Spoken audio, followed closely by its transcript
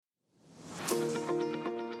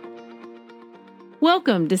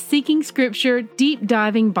Welcome to Seeking Scripture Deep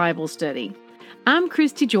Diving Bible Study. I'm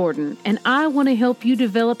Christy Jordan, and I want to help you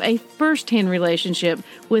develop a first-hand relationship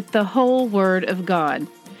with the whole Word of God.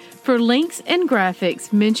 For links and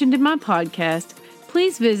graphics mentioned in my podcast,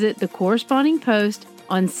 please visit the corresponding post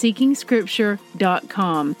on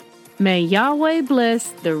seekingscripture.com. May Yahweh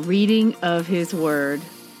bless the reading of His Word.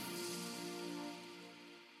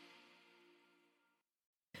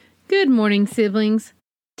 Good morning, siblings.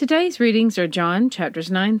 Today's readings are John chapters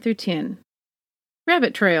 9 through 10.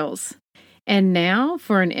 Rabbit trails. And now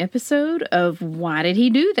for an episode of Why Did He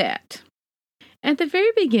Do That? At the very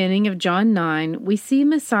beginning of John 9, we see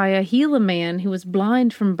Messiah heal a man who was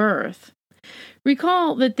blind from birth.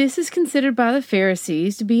 Recall that this is considered by the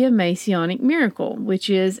Pharisees to be a messianic miracle, which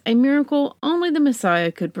is a miracle only the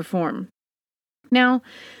Messiah could perform. Now,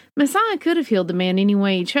 Messiah could have healed the man any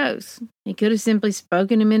way he chose. He could have simply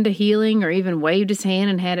spoken him into healing or even waved his hand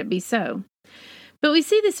and had it be so. But we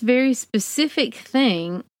see this very specific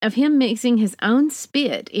thing of him mixing his own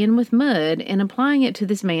spit in with mud and applying it to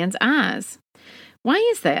this man's eyes. Why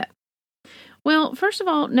is that? Well, first of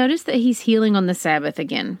all, notice that he's healing on the Sabbath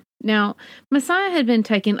again. Now, Messiah had been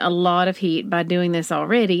taking a lot of heat by doing this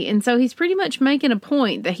already, and so he's pretty much making a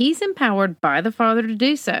point that he's empowered by the Father to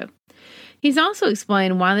do so. He's also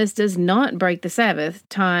explained why this does not break the Sabbath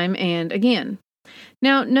time and again.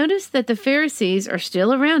 Now, notice that the Pharisees are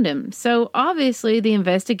still around him, so obviously the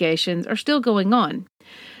investigations are still going on.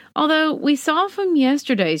 Although we saw from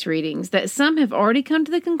yesterday's readings that some have already come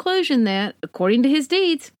to the conclusion that, according to his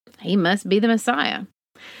deeds, he must be the Messiah.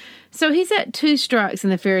 So he's at 2 strikes in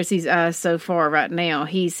the Pharisees' eyes so far right now.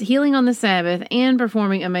 He's healing on the Sabbath and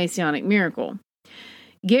performing a messianic miracle.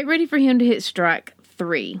 Get ready for him to hit strike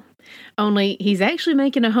 3. Only he's actually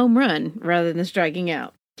making a home run rather than striking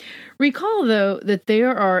out. Recall, though, that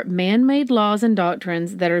there are man-made laws and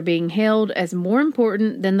doctrines that are being held as more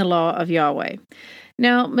important than the law of Yahweh.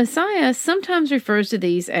 Now, Messiah sometimes refers to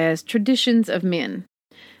these as traditions of men.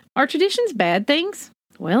 Are traditions bad things?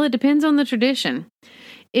 Well, it depends on the tradition.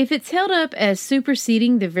 If it's held up as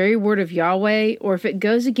superseding the very word of Yahweh, or if it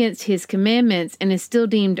goes against His commandments and is still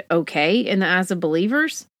deemed okay in the eyes of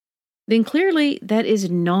believers, then clearly that is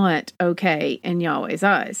not okay in Yahweh's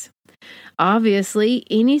eyes. Obviously,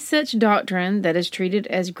 any such doctrine that is treated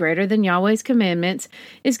as greater than Yahweh's commandments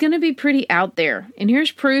is going to be pretty out there. And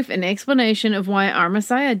here's proof and explanation of why our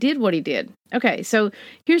Messiah did what He did. Okay, so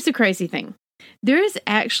here's the crazy thing. There is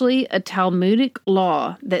actually a Talmudic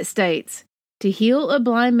law that states, to heal a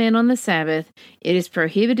blind man on the Sabbath, it is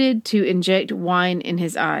prohibited to inject wine in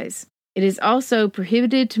his eyes. It is also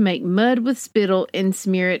prohibited to make mud with spittle and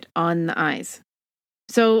smear it on the eyes.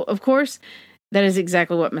 So, of course, that is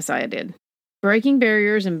exactly what Messiah did. Breaking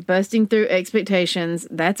barriers and busting through expectations,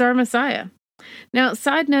 that's our Messiah. Now,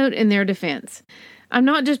 side note in their defense, I'm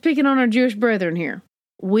not just picking on our Jewish brethren here.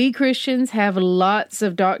 We Christians have lots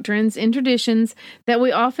of doctrines and traditions that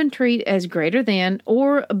we often treat as greater than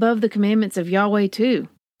or above the commandments of Yahweh too.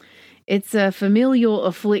 It's a familial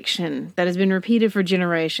affliction that has been repeated for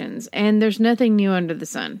generations, and there's nothing new under the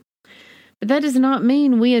sun. But that does not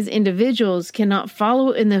mean we as individuals cannot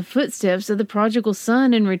follow in the footsteps of the prodigal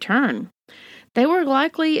son in return. They were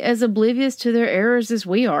likely as oblivious to their errors as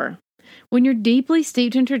we are. When you're deeply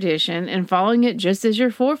steeped in tradition and following it just as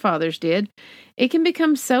your forefathers did, it can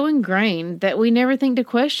become so ingrained that we never think to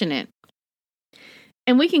question it.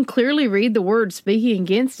 And we can clearly read the word speaking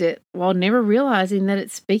against it while never realizing that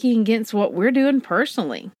it's speaking against what we're doing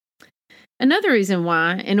personally. Another reason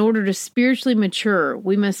why, in order to spiritually mature,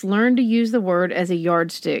 we must learn to use the word as a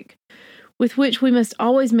yardstick, with which we must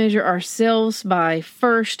always measure ourselves by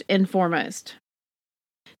first and foremost.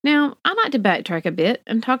 Now, I'd like to backtrack a bit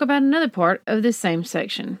and talk about another part of this same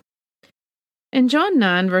section. In John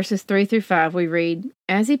 9, verses 3 through 5, we read,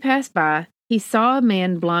 As he passed by, he saw a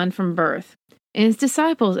man blind from birth. And his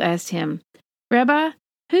disciples asked him, Rabbi,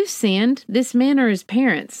 who sinned, this man or his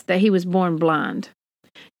parents, that he was born blind?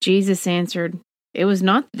 Jesus answered, It was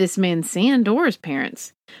not that this man sinned or his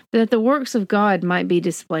parents, but that the works of God might be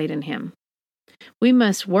displayed in him. We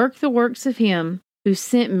must work the works of him who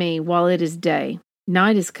sent me while it is day.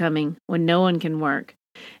 Night is coming when no one can work.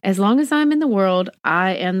 As long as I am in the world,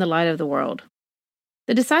 I am the light of the world.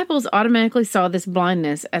 The disciples automatically saw this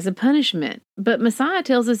blindness as a punishment, but Messiah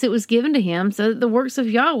tells us it was given to him so that the works of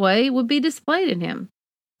Yahweh would be displayed in him.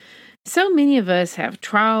 So many of us have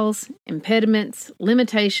trials, impediments,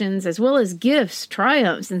 limitations, as well as gifts,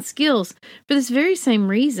 triumphs, and skills for this very same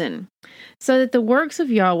reason, so that the works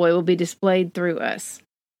of Yahweh will be displayed through us.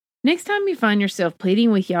 Next time you find yourself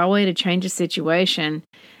pleading with Yahweh to change a situation,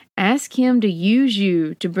 ask Him to use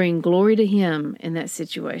you to bring glory to Him in that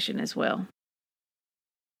situation as well.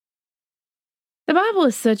 The Bible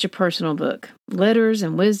is such a personal book, letters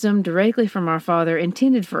and wisdom directly from our Father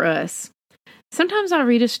intended for us. Sometimes I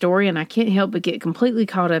read a story and I can't help but get completely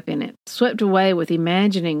caught up in it, swept away with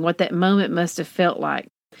imagining what that moment must have felt like.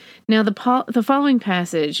 Now, the following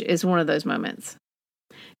passage is one of those moments.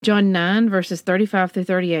 John 9, verses 35 through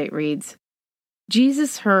 38 reads,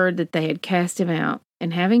 Jesus heard that they had cast him out,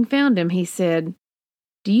 and having found him, he said,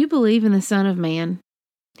 Do you believe in the Son of Man?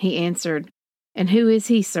 He answered, And who is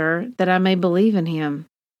he, sir, that I may believe in him?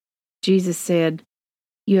 Jesus said,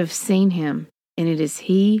 You have seen him, and it is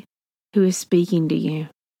he who is speaking to you.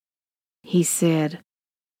 He said,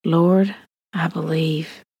 Lord, I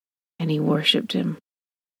believe, and he worshipped him.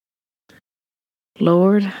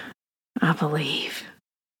 Lord, I believe.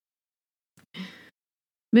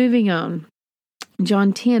 Moving on,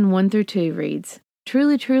 John 10, 1 through 2 reads,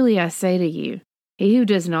 Truly, truly, I say to you, he who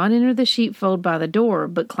does not enter the sheepfold by the door,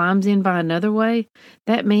 but climbs in by another way,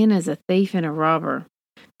 that man is a thief and a robber.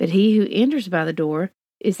 But he who enters by the door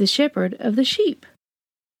is the shepherd of the sheep.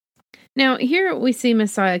 Now, here we see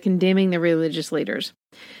Messiah condemning the religious leaders.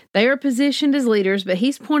 They are positioned as leaders, but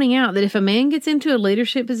he's pointing out that if a man gets into a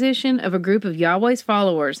leadership position of a group of Yahweh's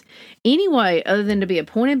followers, any way other than to be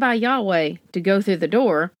appointed by Yahweh to go through the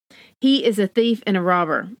door, he is a thief and a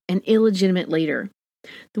robber, an illegitimate leader.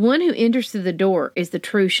 The one who enters through the door is the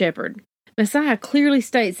true shepherd. Messiah clearly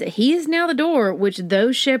states that he is now the door which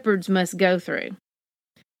those shepherds must go through.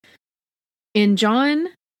 In John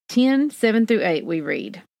 10, 7 through 8, we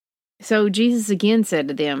read, So Jesus again said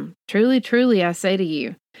to them, Truly, truly, I say to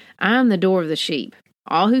you, I am the door of the sheep.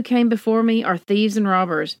 All who came before me are thieves and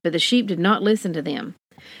robbers, but the sheep did not listen to them.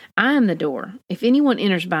 I am the door. If anyone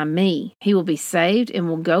enters by me, he will be saved and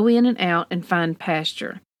will go in and out and find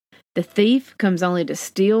pasture. The thief comes only to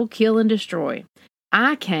steal, kill, and destroy.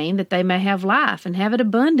 I came that they may have life and have it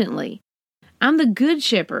abundantly. I'm the good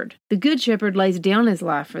shepherd. The good shepherd lays down his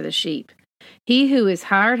life for the sheep. He who is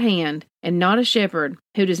hired hand and not a shepherd,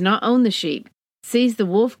 who does not own the sheep, sees the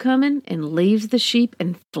wolf coming and leaves the sheep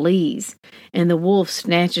and flees, and the wolf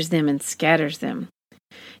snatches them and scatters them.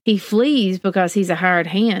 He flees because he's a hired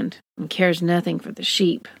hand and cares nothing for the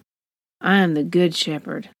sheep. I am the good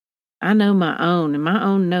shepherd. I know my own, and my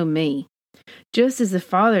own know me, just as the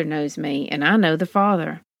Father knows me, and I know the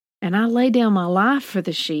Father. And I lay down my life for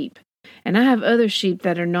the sheep, and I have other sheep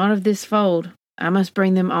that are not of this fold. I must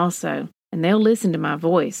bring them also, and they'll listen to my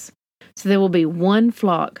voice. So there will be one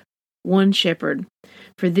flock, one shepherd.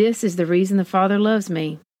 For this is the reason the Father loves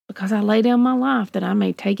me, because I lay down my life that I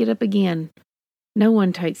may take it up again. No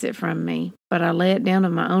one takes it from me, but I lay it down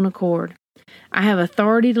of my own accord. I have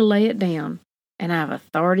authority to lay it down, and I have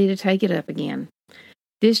authority to take it up again.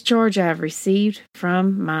 This charge I have received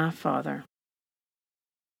from my Father.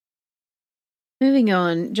 Moving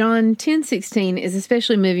on, John 10:16 is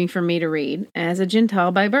especially moving for me to read as a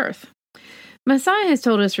Gentile by birth. Messiah has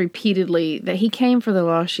told us repeatedly that he came for the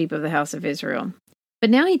lost sheep of the house of Israel. But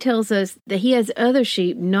now he tells us that he has other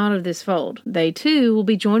sheep not of this fold. They too will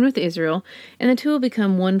be joined with Israel, and the two will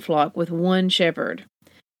become one flock with one shepherd.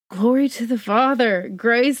 Glory to the Father,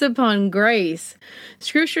 grace upon grace.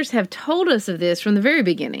 Scriptures have told us of this from the very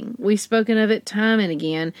beginning. We've spoken of it time and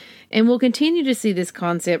again, and we'll continue to see this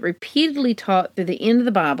concept repeatedly taught through the end of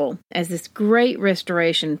the Bible as this great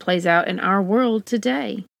restoration plays out in our world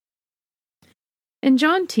today. In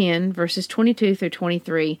John 10, verses 22 through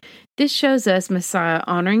 23, this shows us Messiah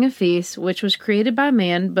honoring a feast which was created by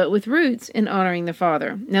man, but with roots in honoring the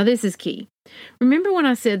Father. Now this is key. Remember when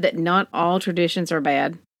I said that not all traditions are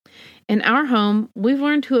bad? In our home, we've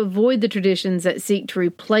learned to avoid the traditions that seek to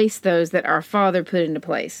replace those that our father put into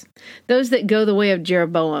place, those that go the way of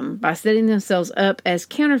Jeroboam by setting themselves up as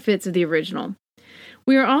counterfeits of the original.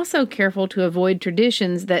 We are also careful to avoid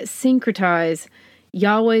traditions that syncretize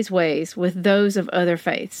Yahweh's ways with those of other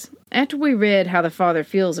faiths, after we read how the Father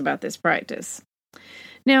feels about this practice.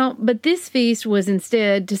 Now, but this feast was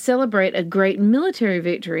instead to celebrate a great military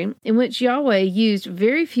victory in which Yahweh used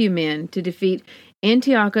very few men to defeat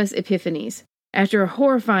Antiochus Epiphanes, after a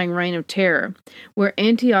horrifying reign of terror, where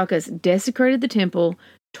Antiochus desecrated the temple,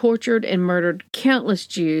 tortured and murdered countless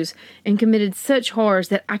Jews, and committed such horrors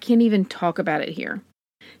that I can't even talk about it here.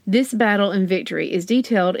 This battle and victory is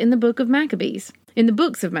detailed in the books of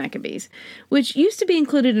Maccabees, which used to be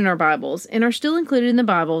included in our Bibles and are still included in the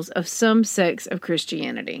Bibles of some sects of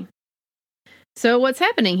Christianity. So what's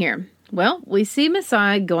happening here? Well, we see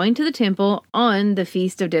Messiah going to the temple on the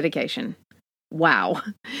Feast of Dedication. Wow.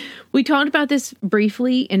 We talked about this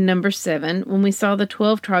briefly in Numbers 7 when we saw the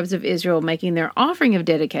 12 tribes of Israel making their offering of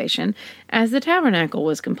dedication as the tabernacle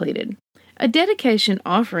was completed. A dedication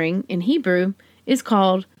offering in Hebrew is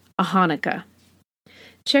called a Hanukkah.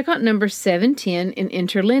 Check out number 710 in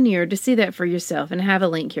Interlinear to see that for yourself, and I have a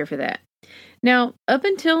link here for that. Now, up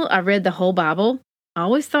until I read the whole Bible, I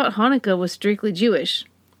always thought Hanukkah was strictly Jewish.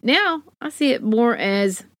 Now, I see it more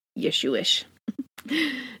as Yeshuish.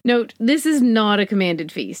 Note, this is not a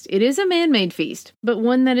commanded feast. It is a man-made feast, but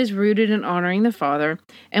one that is rooted in honoring the Father,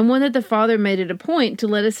 and one that the Father made it a point to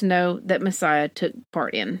let us know that Messiah took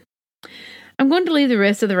part in. I'm going to leave the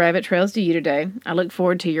rest of the rabbit trails to you today. I look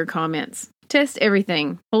forward to your comments. Test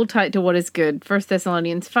everything. Hold tight to what is good. 1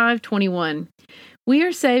 Thessalonians 5:21. We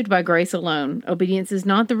are saved by grace alone. Obedience is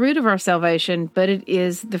not the root of our salvation, but it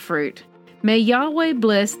is the fruit. May Yahweh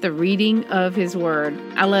bless the reading of His word.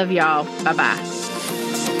 I love y'all. Bye-bye.